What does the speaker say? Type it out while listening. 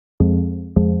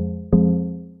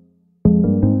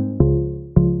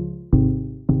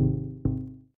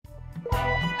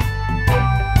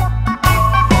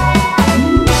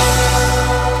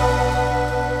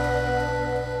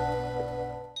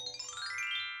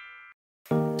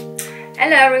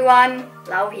Hello everyone,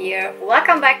 Lau here.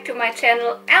 Welcome back to my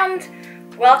channel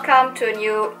and welcome to a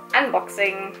new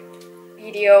unboxing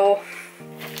video.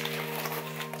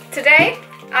 Today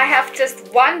I have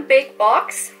just one big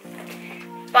box,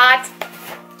 but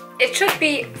it should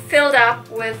be filled up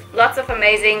with lots of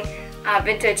amazing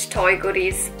vintage toy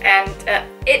goodies, and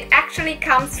it actually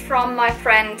comes from my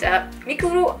friend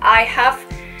Mikuru. I have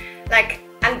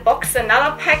unboxed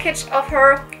another package of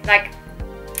her.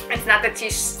 It's not that she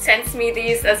sends me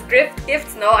these as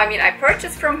gifts, no, I mean I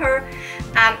purchased from her.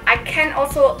 I can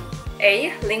also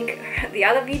link the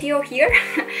other video here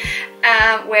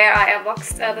where I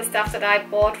unboxed the stuff that I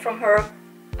bought from her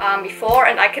before,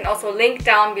 and I can also link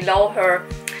down below her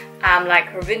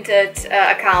her Vinted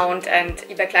account and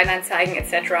eBay Kleinanzeigen,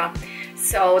 etc.,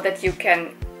 so that you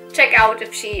can check out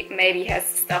if she maybe has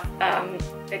stuff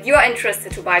that you are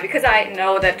interested to buy, because I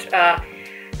know that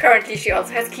currently she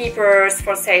also has keepers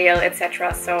for sale,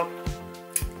 etc. So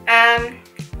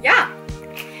yeah,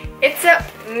 it's a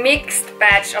mixed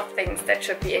batch of things that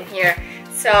should be in here.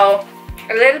 So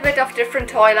a little bit of different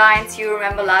toy lines. You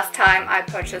remember last time I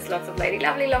purchased lots of Lady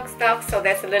Lovelylocks stuff, so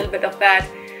there's a little bit of that,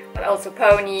 but also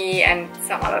pony and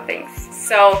some other things.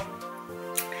 So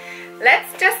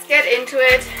let's just get into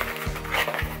it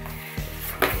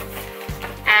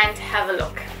and have a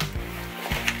look.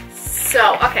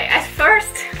 So, okay, at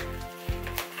first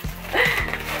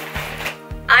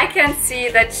I can see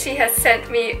that she has sent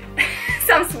me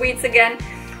some sweets again.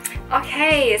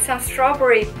 Okay, some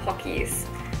strawberry Pockies.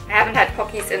 I haven't had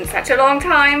Pockies in such a long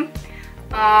time,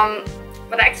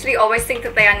 but I actually always think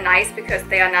that they are nice because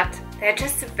they're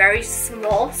just a very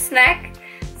small snack.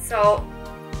 So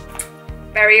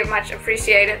very much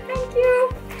appreciated. Thank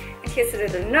you. And here's a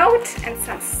little note and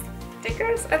some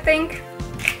stickers, I think.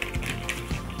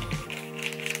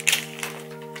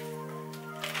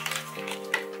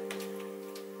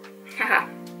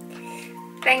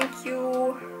 Thank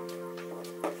you.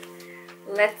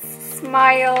 Let's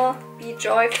smile, be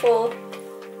joyful.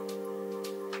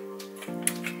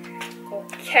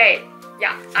 Okay,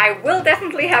 yeah, I will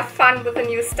definitely have fun with the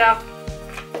new stuff.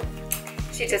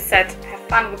 She just said, have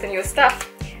fun with the new stuff.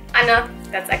 Anna,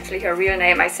 that's actually her real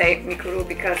name. I say Mikuru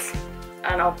because, I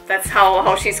don't know, that's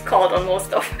how she's called on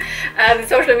most of the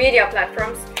social media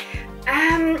platforms.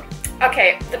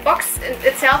 Okay, the box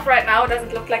itself right now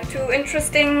doesn't look like too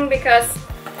interesting because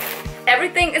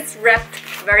everything is wrapped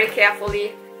very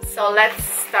carefully. So let's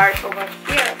start over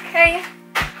here, okay?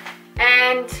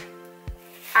 And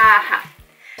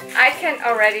I can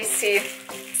already see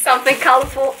something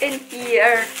colorful in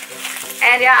here.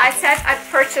 And yeah, I said I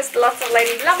purchased lots of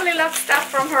Lady Lovelylocks stuff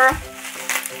from her.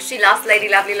 She loves Lady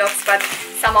Lovelylocks, but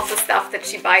some of the stuff that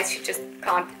she buys she just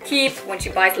can't keep when she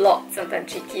buys lots, and then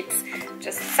she keeps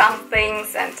just some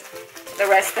things and the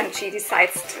rest then she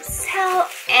decides to sell.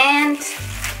 And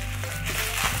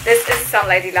this is some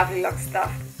Lady Lovelylocks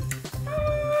stuff.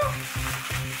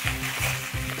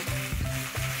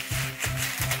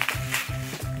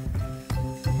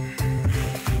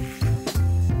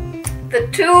 The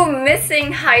two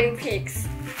missing hidden peaks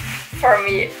for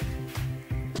me.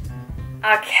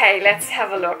 Okay, let's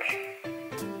have a look.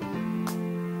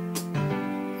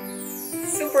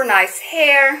 Super nice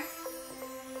hair.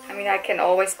 I mean, I can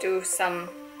always do some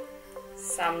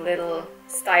little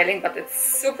styling, but it's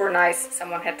super nice.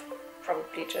 Someone had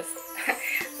probably just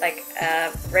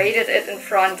braided it in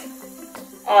front.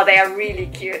 Oh, they are really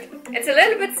cute. It's a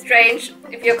little bit strange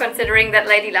if you're considering that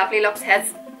Lady Lovelylocks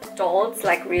has dolls,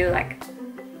 real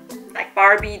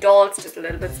Barbie dolls, just a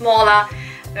little bit smaller,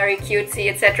 very cutesy,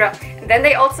 etc. And then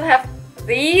they also have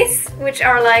these, which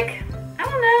are I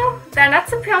don't know, they're not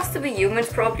supposed to be humans,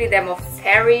 probably they're more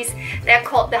fairies. They're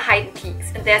called the hidden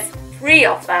peaks, and there's 3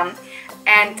 of them.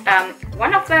 And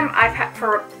one of them I've had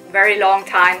for a very long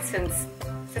time, since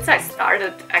I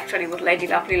started actually with Lady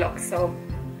Lovelylocks. So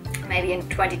maybe in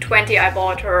 2020 I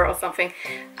bought her or something.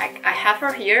 I have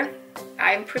her here.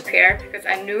 I'm prepared because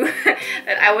I knew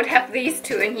that I would have these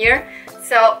 2 in here.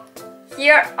 So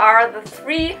here are the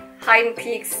 3 hidden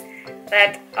peaks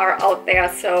that are out there.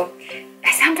 So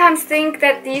I sometimes think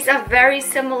that these are very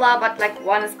similar, but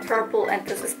one is purple and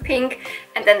this is pink,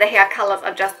 and then the hair colors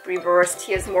are just reversed.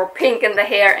 Here's more pink in the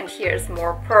hair and here's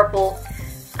more purple,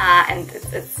 and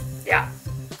it's yeah.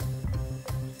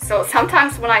 So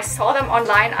sometimes when I saw them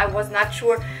online I was not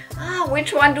sure,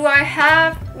 which one do I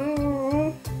have?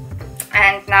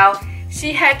 And now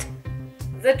she had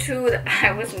the 2 that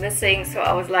I was missing, so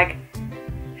I was like,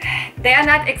 they are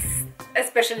not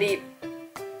especially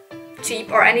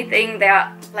cheap or anything. They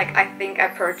are I think I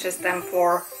purchased them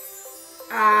for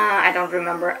I don't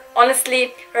remember.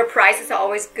 Honestly, her prices are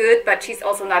always good, but she's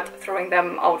also not throwing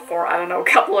them out for, I don't know, a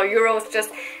couple of euros, just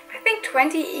I think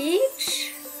 20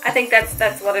 each. I think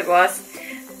that's what it was.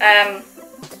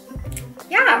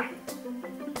 Yeah.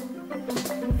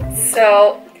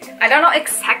 So I don't know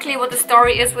exactly what the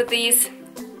story is with these.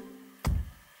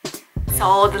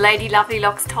 So the Lady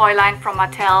Lovelylocks toy line from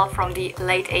Mattel from the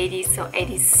late 80s, so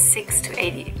 86 to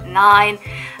 89.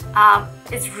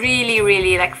 It's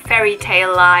really like fairy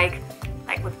tale like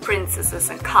with princesses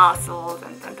and castles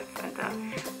and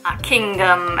a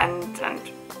kingdom and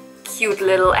cute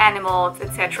little animals,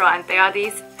 etc. And there are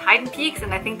these hide and peeks,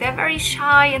 and I think they're very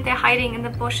shy and they're hiding in the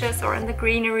bushes or in the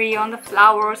greenery, on the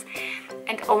flowers,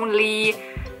 and only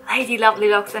Lady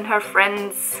Lovelylocks and her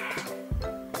friends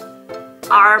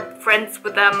are friends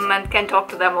with them and can talk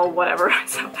to them or whatever.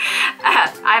 So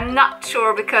I'm not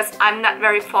sure, because I'm not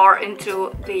very far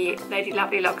into the Lady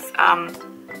Lovelylocks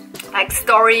like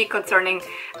story concerning.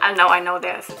 I know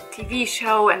there's a TV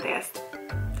show and there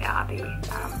are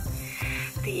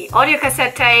the audio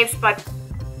cassette tapes, but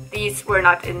these were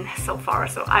not in so far,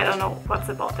 so I don't know what's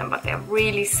about them, but they're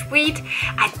really sweet.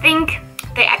 I think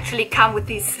they actually come with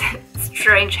these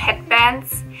strange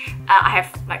headbands. I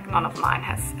have, like, none of mine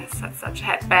has such a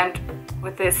headband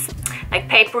with this like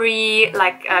papery,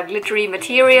 like glittery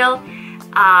material.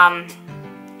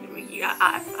 Yeah,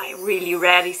 I really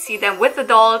rarely see them with the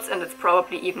dolls, and it's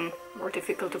probably even more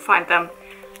difficult to find them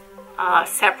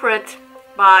separate.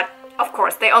 But of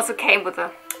course, they also came with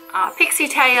a pixie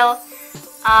tail.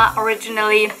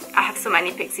 Originally, I have so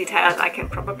many pixie tails, I can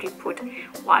probably put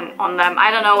one on them. I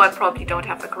don't know, I probably don't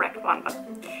have the correct one, but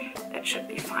that should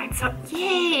be fine. So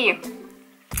yay!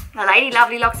 The Lady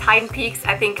Lovelylocks hide and peeks.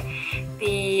 I think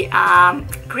the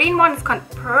green one is called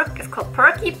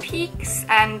Perky Peaks,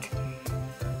 and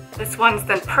this one's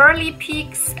then Pearly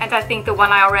Peaks, and I think the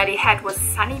one I already had was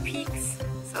Sunny Peaks.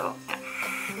 So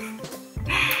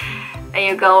yeah.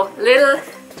 There you go, little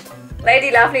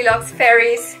Lady Lovelylocks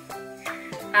fairies.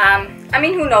 I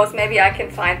mean, who knows, maybe I can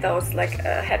find those like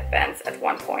headbands at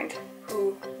one point.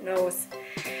 Who knows?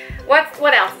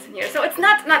 What else is in here? So it's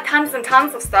not tons and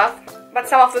tons of stuff, but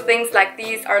some of the things like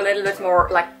these are a little bit more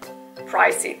like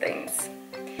pricey things.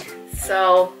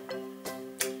 So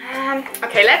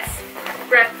okay, let's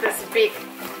grab this big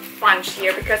bunch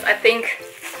here, because I think,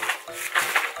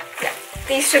 yeah,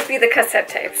 these should be the cassette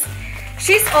tapes.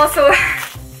 She's also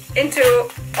into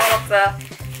all of the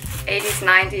 80s,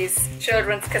 90s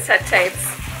children's cassette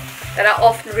tapes that are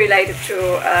often related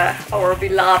to our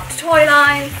beloved toy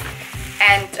lines,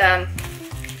 and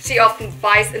she often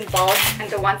buys in bulk, and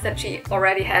the ones that she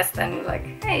already has then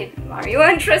like, hey, are you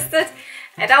interested?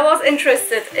 And I was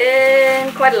interested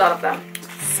in quite a lot of them,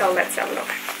 so let's have a look.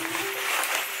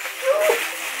 Ooh.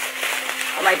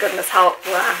 Oh my goodness, how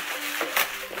wow.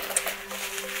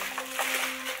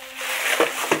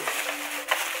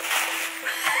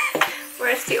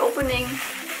 Where's the opening?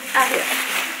 Ah, here.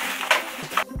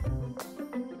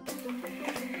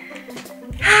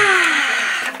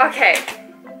 Okay,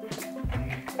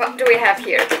 what do we have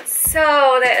here?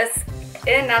 So there is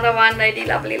another one, Lady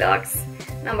Lovelylocks,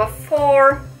 number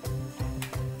 4.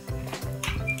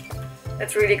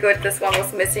 That's really good. This one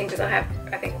was missing because I have,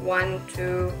 I think, 1,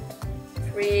 2,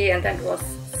 3, and then it was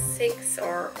 6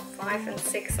 or 5 and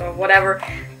 6 or whatever.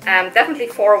 Definitely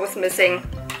 4 was missing.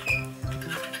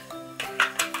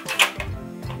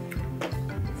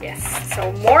 Yes,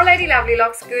 so more Lady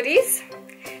Lovelylocks goodies.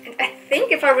 And I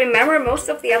think, if I remember, most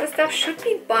of the other stuff should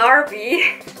be Barbie.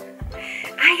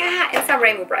 Ah yeah, and some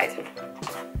Rainbow Bright.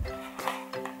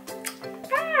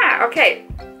 Ah, okay.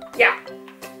 Yeah.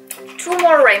 2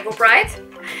 more Rainbow Bright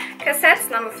cassettes,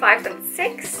 number 5 and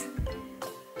 6.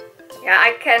 Yeah,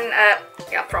 I can,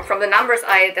 yeah, from the numbers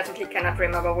I definitely cannot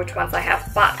remember which ones I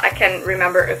have, but I can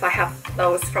remember if I have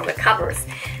those from the covers.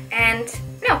 And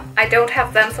no, I don't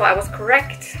have them, so I was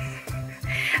correct.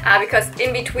 Because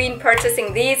in between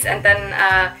purchasing these and then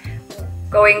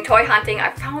going toy hunting,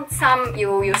 I found some.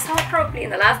 You saw probably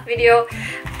in the last video,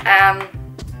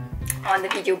 on the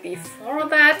video before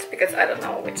that, because I don't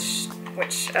know which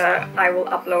I will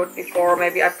upload before.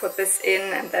 Maybe I put this in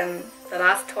and then the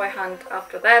last toy hunt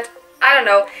after that. I don't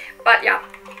know, but yeah,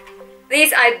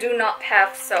 these I do not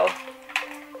have, so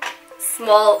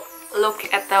small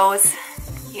look at those.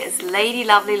 Here's Lady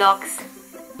Lovelylocks,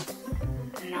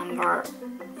 number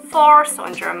 4, so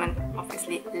in German,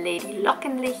 obviously Lady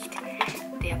Lockenlicht,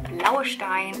 der blaue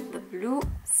Stein, the blue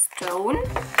stone,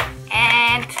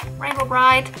 and Rainbow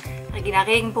Bright, Regina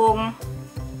Regenbogen,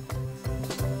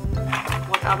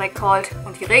 what are they called?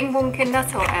 Und die Regenbogenkinder,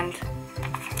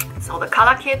 so the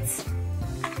color kids.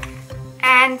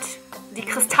 And Die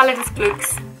Kristalle des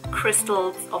Glücks,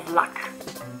 Crystals of Luck.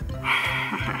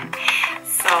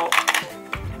 So,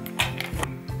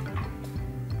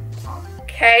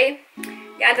 okay,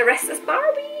 yeah, the rest is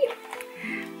Barbie.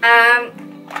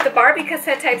 The Barbie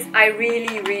cassette tapes I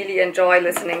really enjoy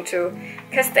listening to,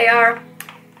 because they are,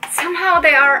 somehow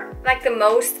they are like the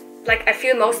most, like I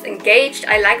feel most engaged.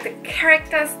 I like the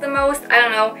characters the most, I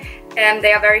don't know.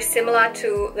 They are very similar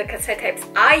to the cassette tapes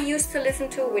I used to listen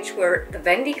to, which were the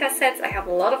Wendy cassettes. I have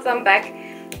a lot of them back,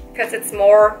 because it's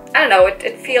more, I don't know,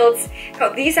 it feels,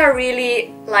 these are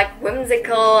really like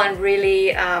whimsical and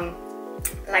really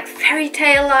like fairy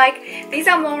tale like. These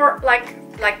are more like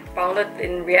founded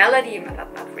in reality,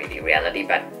 not really reality,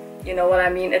 but you know what I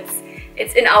mean.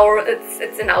 It's in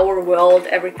our world,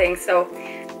 everything. So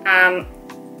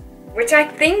which I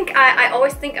think, I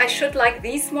always think I should like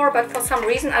these more, but for some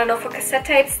reason, I don't know, for cassette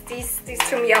tapes, these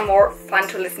to me are more fun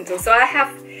to listen to. So I have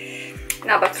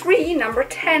number 3, number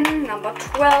 10, number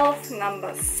 12,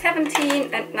 number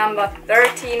 17, and number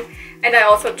 13. And I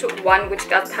also took one which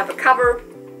doesn't have a cover,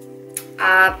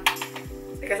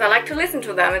 because I like to listen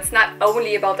to them. It's not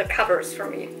only about the covers for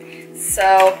me.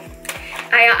 So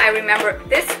I remember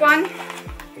this one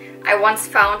I once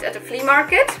found at a flea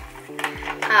market.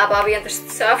 Barbie and the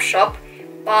Surf Shop,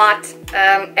 but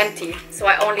empty. So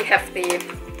I only have the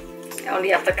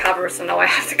cover, so now I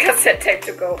have the cassette tape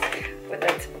to go with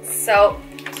it. So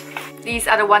these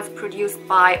are the ones produced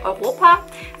by Europa.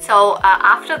 So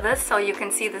after this, so you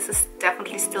can see this is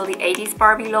definitely still the 80s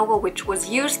Barbie logo, which was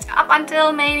used up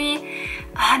until maybe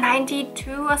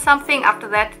 92 or something. After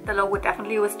that, the logo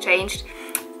definitely was changed,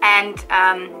 and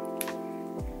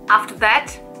after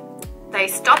that they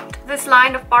stopped this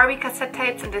line of Barbie cassette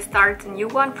tapes and they started a new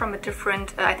one from a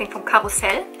different, I think from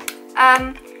Carousel.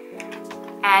 And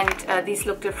these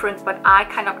look different, but I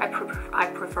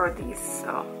prefer these.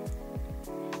 So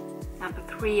number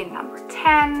 3 and number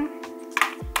 10.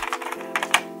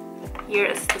 Here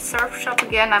is the Surf Shop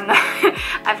again.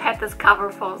 I've had this cover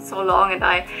for so long, and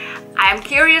I'm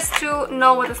curious to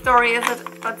know what the story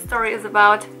is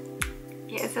about.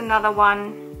 Here is another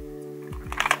one.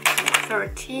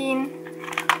 13.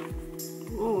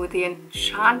 Ooh, the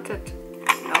Enchanted,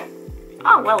 no.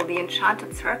 Oh, well, the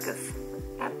Enchanted Circus.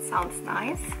 That sounds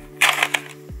nice.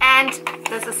 And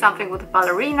this is something with a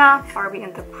ballerina, Barbie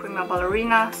and the prima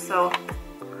ballerina. So,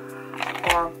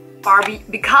 or Barbie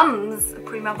becomes a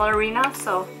prima ballerina.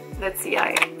 So let's see,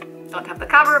 I don't have the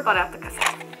cover, but I have the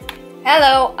cassette.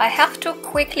 Hello, I have to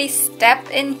quickly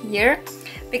step in here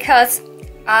because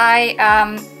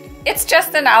it's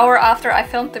just an hour after I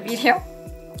filmed the video,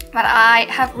 but I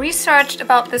have researched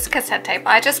about this cassette tape.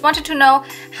 I just wanted to know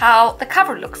how the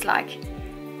cover looks like.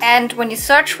 And when you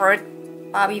search for it,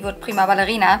 Barbie with Prima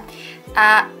Ballerina,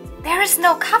 there is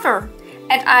no cover.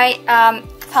 And I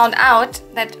found out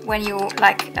that when you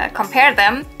compare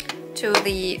them to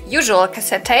the usual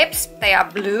cassette tapes, they are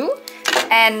blue,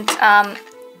 and I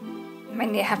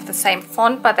mean, they have the same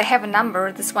font, but they have a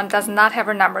number. This one does not have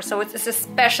a number, so it's a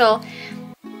special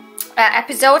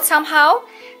episode somehow,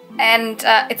 and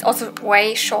it's also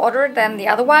way shorter than the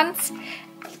other ones.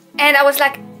 And I was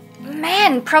like,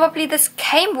 man, probably this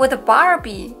came with a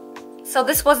Barbie, so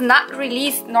this was not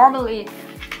released normally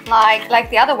like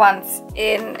the other ones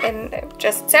in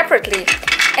just separately.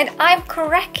 And I'm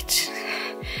correct.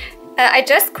 I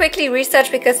just quickly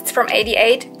researched because it's from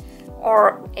 88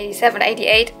 or 87,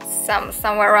 88,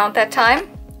 somewhere around that time.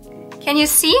 Can you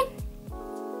see?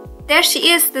 There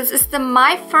she is. This is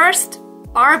My First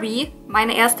Barbie,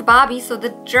 Meine erste Barbie. So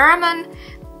the German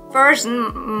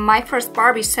version, My First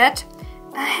Barbie set,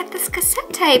 I had this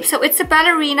cassette tape. So it's a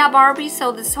ballerina Barbie.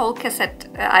 So this whole cassette,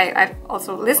 I've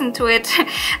also listened to it.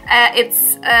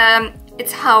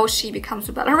 It's how she becomes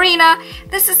a ballerina.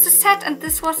 This is the set, and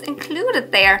this was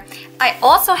included there. I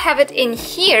also have it in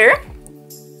here.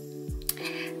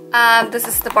 This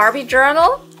is the Barbie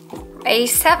journal,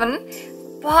 87.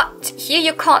 But here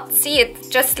you can't see it.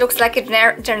 It just looks like a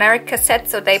generic cassette,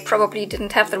 so they probably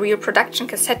didn't have the real production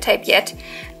cassette tape yet.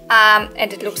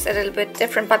 And it looks a little bit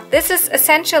different. But this is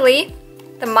essentially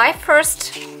the My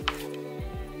First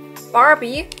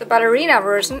Barbie, the ballerina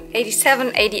version,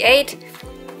 87, 88.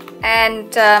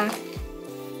 And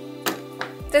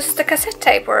this is the cassette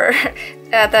tape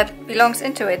that belongs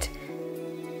into it.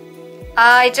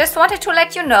 I just wanted to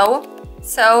let you know.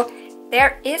 So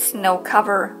there is no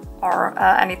cover or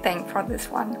anything for this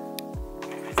one.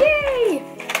 Yay!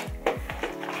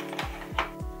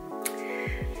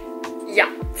 Yeah.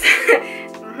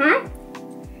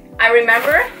 I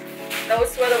remember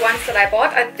those were the ones that I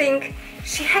bought. I think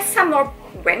she has some more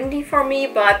Wendy for me,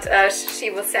 but she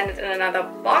will send it in another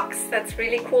box. That's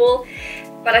really cool.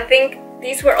 But I think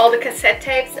these were all the cassette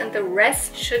tapes and the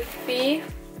rest should be,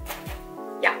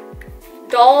 yeah,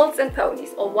 dolls and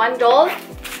ponies, or one doll,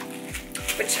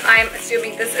 which I'm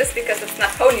assuming this is because it's not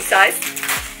pony size,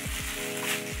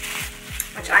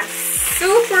 which I'm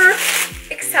super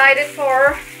excited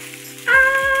for.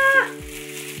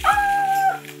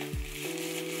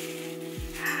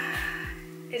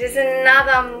 It is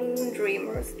another Moon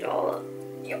Dreamers doll.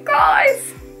 You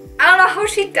guys, I don't know how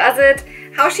she does it,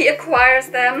 how she acquires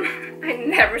them. I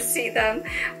never see them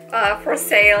for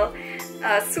sale,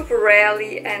 super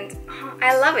rarely, and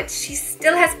I love it. She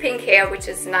still has pink hair, which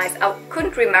is nice. I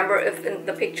couldn't remember if in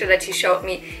the picture that she showed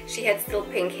me she had still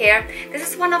pink hair. This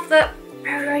is one of the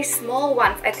very, very small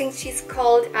ones. I think she's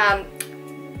called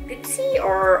Bitsy,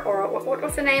 or what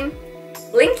was the name?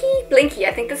 Blinky? Blinky,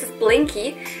 I think this is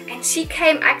Blinky, and she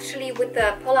came actually with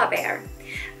the polar bear.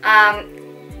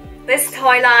 This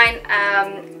toy line,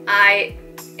 I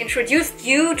introduced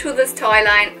you to this toy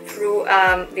line through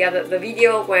the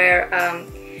video where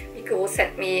Mikuru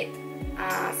sent me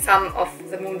some of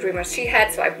the Moon Dreamers she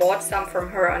had, so I bought some from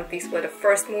her, and these were the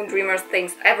first Moon Dreamers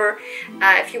things ever.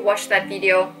 If you watched that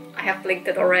video, I have linked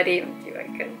it already. I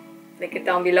can link it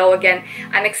down below again.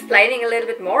 I'm explaining a little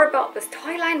bit more about this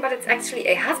toy line, but it's actually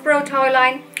a Hasbro toy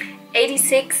line,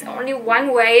 86, only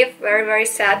one wave, very, very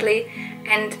sadly,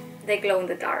 and they glow in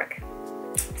the dark.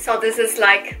 So this is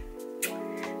like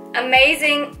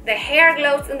amazing. The hair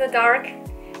glows in the dark,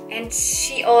 and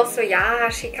she also, yeah,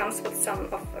 she comes with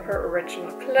some of her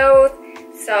original clothes.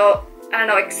 So I don't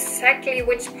know exactly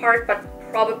which part, but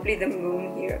probably the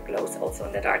moon here glows also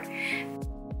in the dark.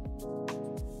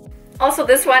 Also,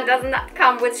 this one does not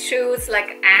come with shoes,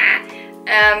 like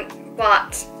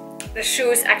but the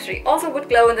shoes actually also would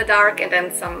glow in the dark, and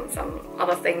then some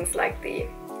other things like the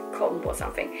comb or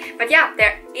something. But yeah,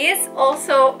 there is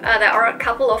also there are a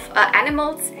couple of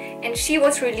animals, and she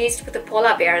was released with a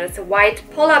polar bear. It's a white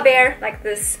polar bear, like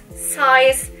this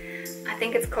size. I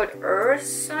think it's called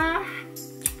Ursa,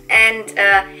 and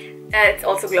it's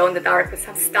also glow in the dark with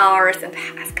some stars, and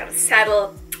has got a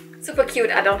saddle. Super cute.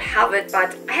 I don't have it,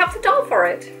 but I have the doll for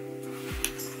it.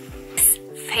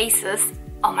 Faces,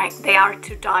 oh my, they are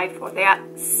to die for. They are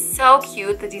so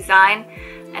cute. The design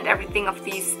and everything of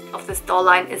this doll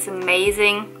line is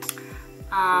amazing.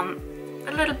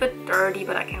 A little bit dirty,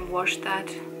 but I can wash that.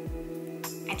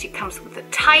 And she comes with the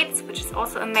tights, which is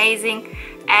also amazing.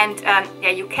 And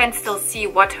yeah, you can still see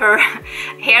what her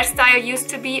hairstyle used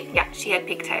to be. Yeah, she had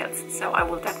pigtails, so I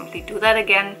will definitely do that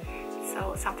again.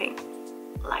 So something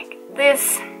like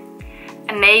this.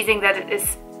 Amazing that it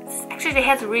is, actually it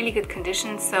has really good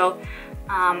condition, so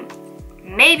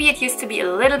maybe it used to be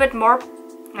a little bit more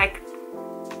like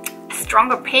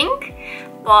stronger pink,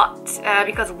 but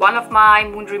because one of my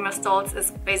Moon Dreamers dolls is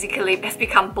basically has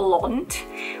become blonde,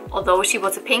 although she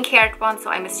was a pink haired one, so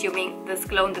I'm assuming this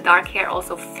glow in the dark hair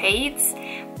also fades,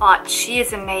 but she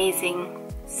is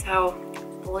amazing. So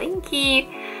Blinky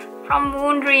from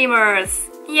Moon Dreamers,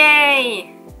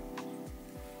 yay!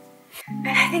 And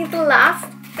I think the last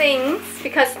things,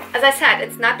 because as I said,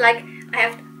 it's not like I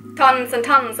have tons and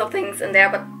tons of things in there,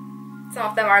 but some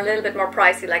of them are a little bit more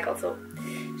pricey, like also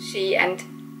she and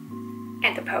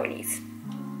the ponies.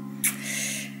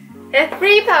 There are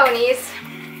 3 ponies,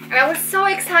 and I was so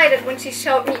excited when she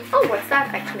showed me. Oh, what's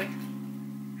that actually?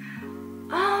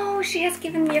 Oh, she has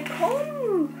given me a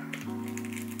comb.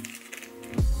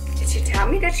 Did she tell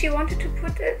me that she wanted to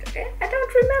put it in? I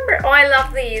don't remember. Oh, I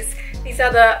love these. These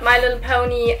are the My Little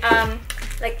Pony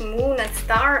like moon and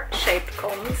star shaped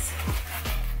combs.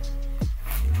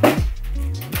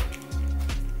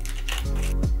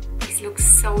 These look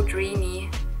so dreamy.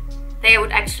 They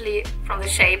would actually, from the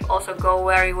shape, also go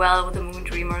very well with the Moon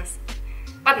Dreamers.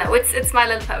 But no, it's My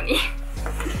Little Pony.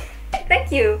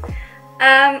 Thank you.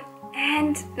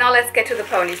 And now let's get to the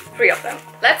ponies, 3 of them.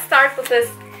 Let's start with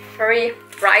this very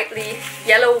brightly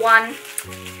yellow one.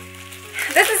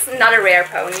 This is not a rare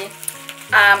pony.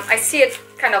 I see it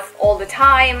kind of all the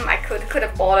time. I could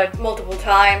have bought it multiple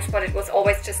times, but it was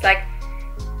always just like,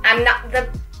 I'm not the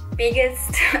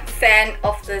biggest fan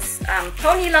of this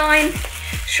pony line.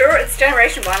 Sure, it's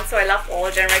Generation 1, so I love all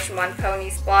Generation 1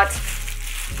 ponies, but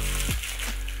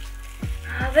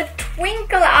the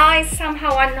twinkle eyes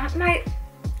somehow are not my,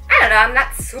 I don't know, I'm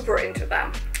not super into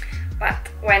them. But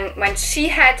when she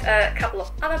had a couple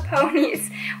of other ponies,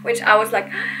 which I was like,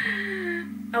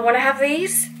 I want to have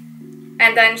these.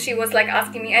 And then she was like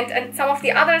asking me, and some of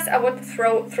the others I would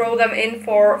throw them in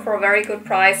for a very good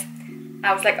price.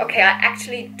 I was like, okay, I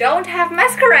actually don't have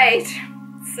Masquerade.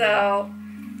 So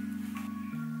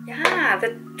yeah,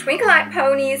 the twinkle-eyed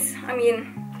ponies, I mean,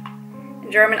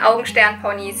 in German Augenstern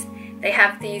ponies, they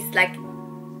have these like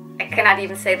I cannot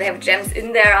even say they have gems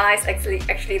in their eyes.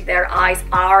 Actually their eyes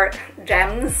are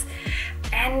gems.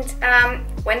 And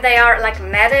when they are like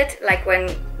matted, like when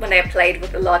they are played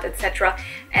with a lot, etc.,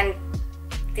 and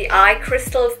the eye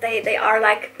crystals, they are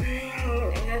like,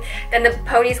 then the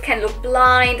ponies can look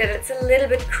blind, and it's a little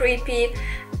bit creepy.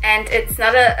 And it's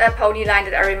not a pony line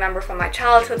that I remember from my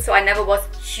childhood, so I never was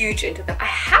huge into them. I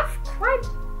have quite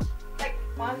like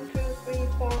 1, 2, 3,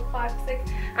 4, 5,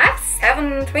 6. I have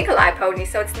 7 twinkle eye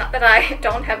ponies, so it's not that I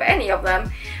don't have any of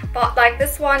them. But like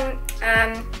this one,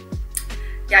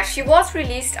 yeah, she was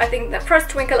released, I think, the first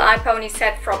twinkle eye pony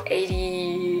set from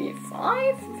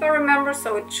 85, if I remember.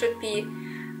 So it should be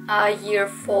year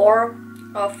 4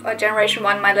 of Generation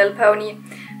 1 My Little Pony.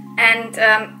 And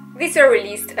these are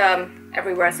released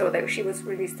everywhere, so she was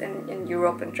released in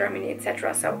Europe and Germany,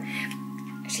 etc. So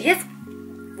she has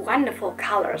wonderful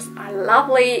colors. A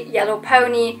lovely yellow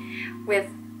pony with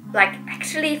like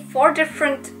actually 4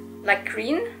 different like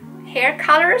green hair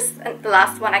colors, and the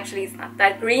last one actually is not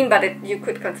that green, but you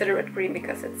could consider it green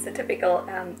because it's a typical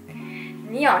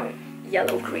neon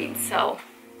yellow green. So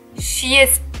she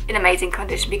is in amazing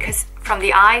condition, because from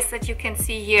the eyes that you can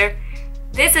see here,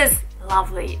 this is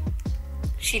lovely.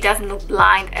 She doesn't look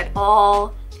blind at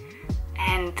all,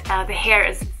 and the hair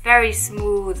is very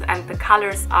smooth and the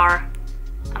colors are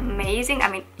amazing. I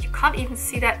mean, you can't even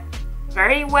see that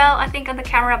very well, I think, on the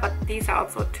camera, but these are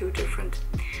also 2 different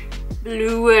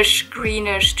bluish,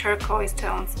 greenish, turquoise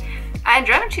tones. In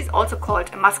German she's also called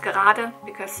a Maskerade,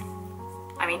 because,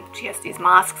 I mean, she has these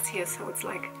masks here, so it's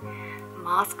like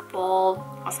mask ball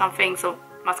or something. So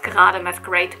Maskerade,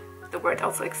 masquerade, the word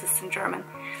also exists in German.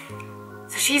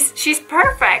 So she's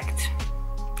perfect.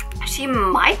 She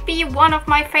might be one of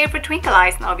my favorite twinkle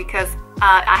eyes now, because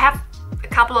I have a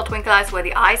couple of twinkle eyes where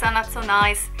the eyes are not so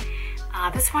nice.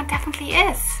 This one definitely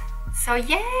is. So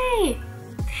yay!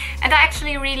 And I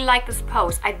actually really like this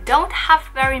pose. I don't have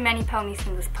very many ponies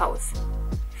in this pose.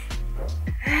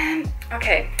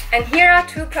 Okay, and here are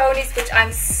 2 ponies which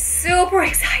I'm super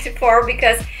excited for,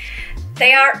 because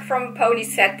they are from a pony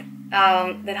set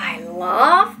that I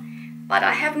love, but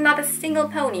I have not a single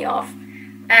pony of.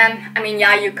 I mean,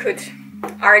 yeah, you could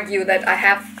argue that I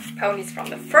have ponies from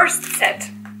the first set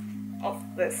of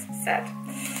this set.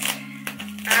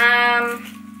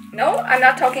 No, I'm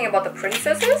not talking about the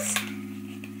princesses.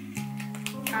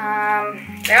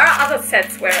 There are other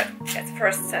sets where it's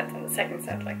first set and the second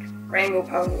set, like rainbow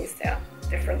ponies, there are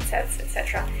different sets,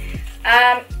 etc.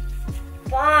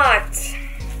 But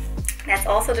there's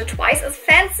also the Twice as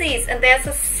Fancies, and there's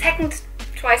a second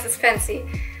Twice as Fancy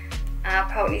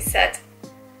pony set.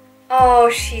 Oh,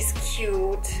 she's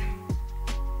cute.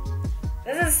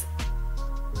 This is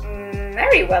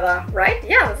Merryweather, right?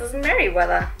 Yeah, this is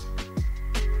Merryweather.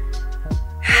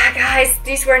 Guys,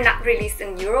 these were not released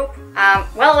in Europe.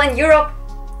 Well, in Europe,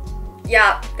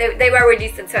 yeah, they were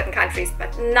released in certain countries,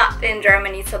 but not in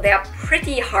Germany, so they are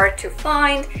pretty hard to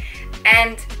find,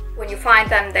 and when you find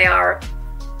them, they are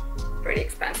pretty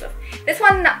expensive. This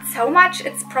one, not so much.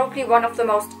 It's probably one of the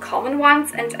most common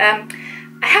ones, and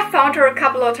I have found her a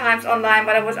couple of times online,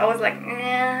 but I was always like,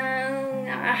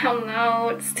 I don't know,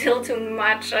 it's still too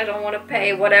much, I don't want to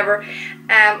pay, whatever.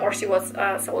 Or she was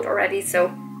sold already, so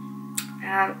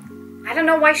I don't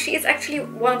know why she is actually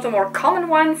one of the more common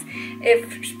ones.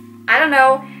 I don't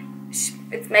know,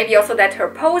 it's maybe also that her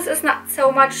pose is not so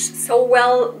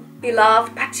well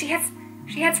beloved, but she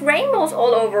has rainbows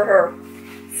all over her.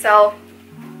 So,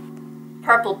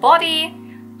 purple body,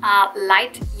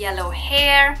 light yellow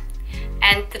hair,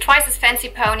 and the Twice as Fancy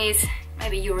ponies,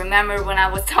 maybe you remember when I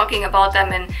was talking about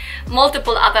them in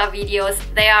multiple other videos,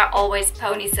 they are always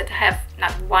ponies that have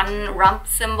not one rump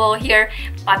symbol here,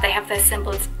 but they have their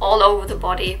symbols all over the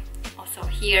body, also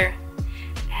here.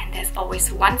 And there's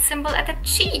always one symbol at the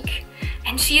cheek.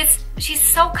 And she's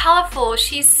so colorful,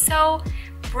 she's so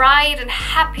bright and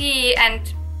happy,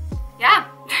 and yeah,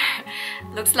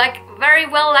 looks like very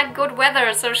well like good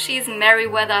weather, so she's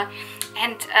Merryweather.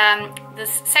 And the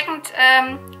second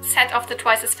set of the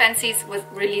Twice as Fancies was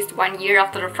released 1 year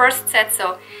after the first set,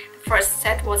 so the first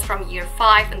set was from year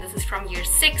 5 and this is from year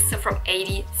 6, so from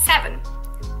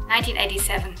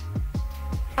 1987.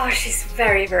 Oh, she's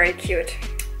very, very cute.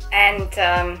 And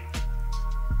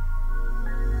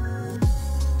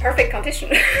perfect condition.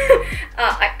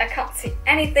 I can't see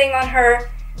anything on her.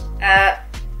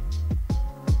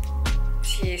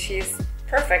 She's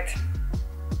perfect.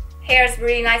 Hair's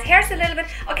really nice. Hair's a little bit...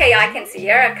 Okay, I can see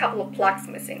here a couple of plugs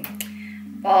missing.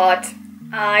 But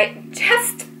I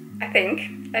just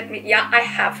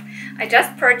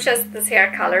purchased this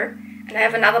hair color. And I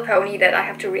have another pony that I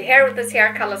have to rehair with this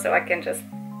hair color, so I can just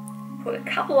put a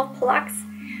couple of plugs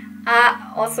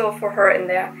also for her in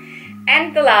there.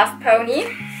 And the last pony,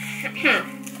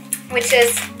 which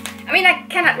is, I mean, I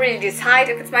cannot really decide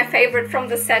if it's my favorite from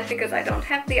the set because I don't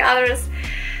have the others,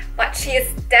 but she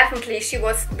is definitely, she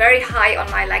was very high on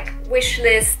my like wish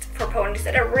list for ponies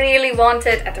that I really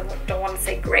wanted. I don't want to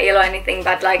say grail or anything,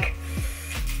 but like,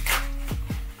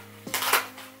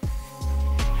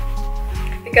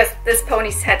 because this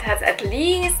pony set has at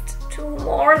least 2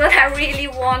 more that I really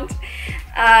want.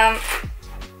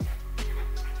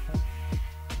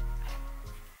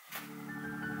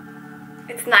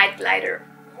 It's Night Glider.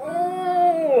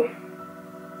 Ooh.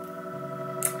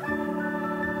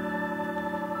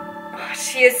 Oh,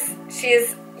 she's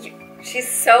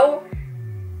so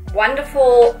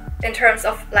wonderful in terms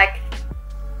of like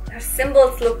her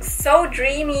symbols look so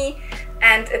dreamy,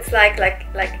 and it's like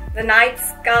the night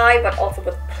sky, but also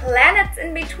with planets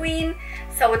in between.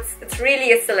 So it's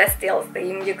really a celestial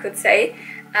theme, you could say.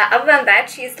 Other than that,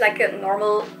 she's like a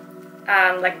normal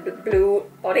like blue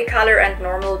body color and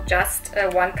normal just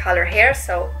 1 color hair,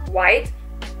 so white.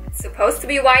 It's supposed to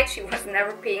be white, she was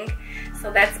never pink,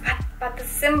 so that's, but the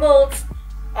symbols,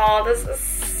 oh, this is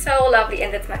so lovely,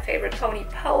 and it's my favorite pony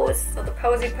pose, so the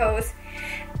posy pose.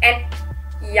 And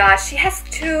yeah, she has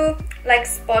 2 like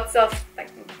spots of like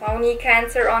pony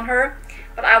cancer on her,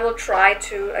 but I will try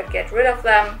to get rid of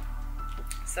them,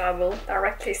 so I will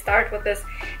directly start with this.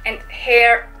 And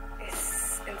hair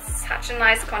is in such a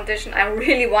nice condition. I'm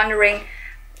really wondering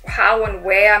how and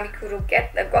where Mikuru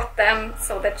got them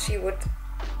so that she would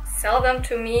sell them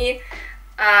to me,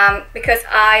 because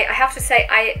I have to say,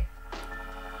 I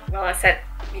said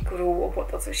Mikuru,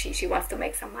 also she wants to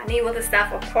make some money with the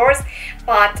stuff, of course,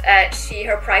 but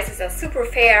her prices are super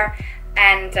fair,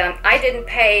 and I didn't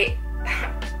pay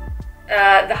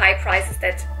the high prices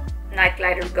that Night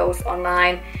Glider goes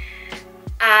online.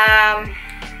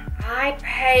 I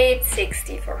paid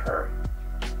 60 for her.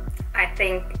 I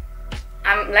think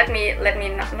let me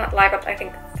not lie, but I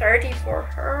think 30 for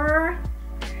her,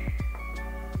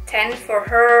 10 for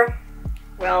her,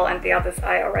 well, and the others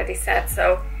I already said.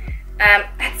 So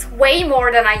that's way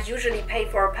more than I usually pay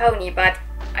for a pony, but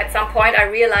at some point I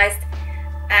realized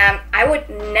I would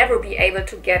never be able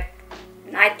to get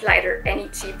Night Glider any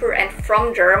cheaper, and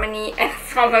from Germany and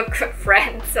from a good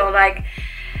friend, so like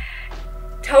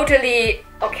totally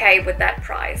okay with that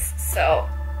price. So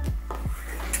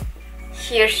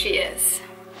here she is.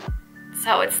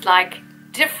 So it's like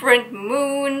different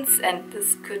moons, and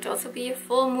this could also be a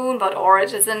full moon, but or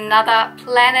it is another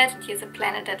planet. Here's a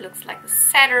planet that looks like a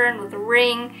Saturn with a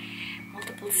ring,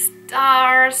 multiple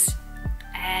stars,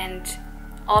 and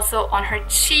also on her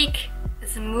cheek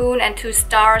is a moon and 2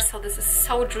 stars. So this is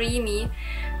so dreamy,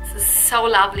 this is so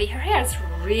lovely. Her hair is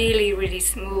really, really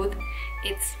smooth.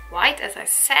 It's white, as I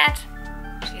said.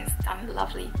 She has done a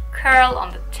lovely curl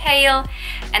on the tail,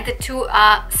 and the 2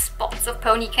 spots of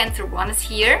pony cancer. One is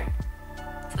here,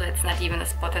 so that's not even a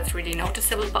spot that's really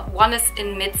noticeable, but one is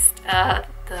in midst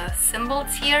the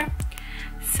symbols here.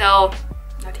 So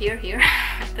not here,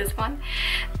 this one.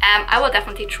 I will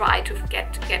definitely try to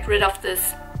get rid of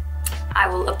this. I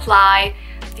will apply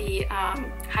the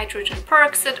hydrogen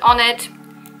peroxide on it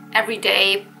every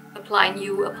day, apply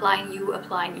new,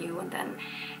 and then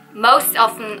most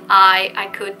often I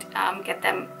could get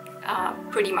them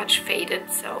pretty much faded.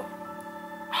 So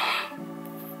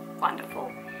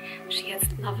wonderful. She has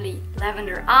lovely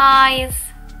lavender eyes.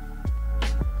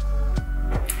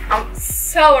 I'm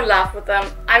so in love with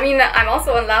them. I mean, I'm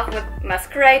also in love with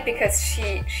Masquerade because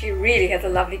she really has a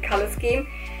lovely color scheme.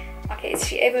 Okay, is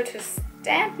she able to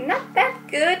stand? Not that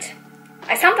good.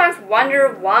 I sometimes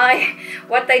wonder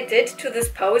what they did to this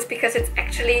pose, because it's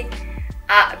actually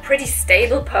a pretty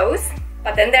stable pose.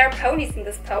 But then there are ponies in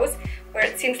this pose where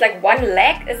it seems like one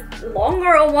leg is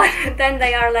longer or one, then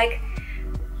they are like,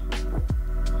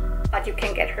 but you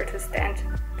can get her to stand.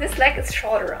 This leg is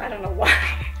shorter, I don't know why.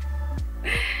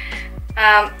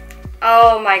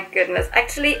 Oh my goodness,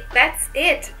 actually that's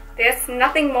it. There's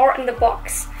nothing more in the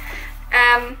box.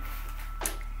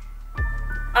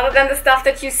 Other than the stuff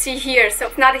that you see here. So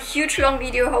it's not a huge long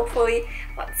video, hopefully,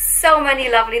 but so many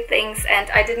lovely things, and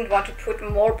I didn't want to put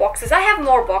more boxes. I have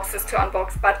more boxes to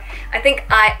unbox, but I think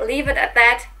I leave it at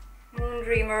that. Moon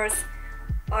Dreamers,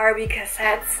 Barbie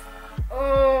cassettes,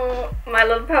 oh, My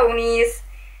Little Ponies,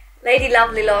 Lady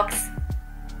Lovelylocks,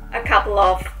 a couple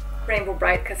of Rainbow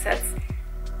Bright cassettes,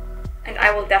 and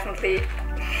I will definitely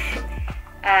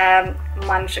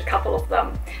munch a couple of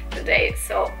them today.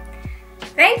 So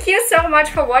thank you so much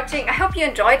for watching. I hope you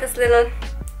enjoyed this little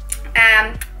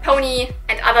pony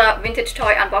and other vintage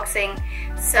toy unboxing.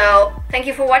 So thank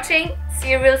you for watching.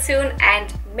 See you real soon,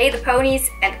 and may the ponies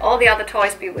and all the other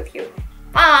toys be with you.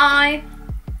 Bye!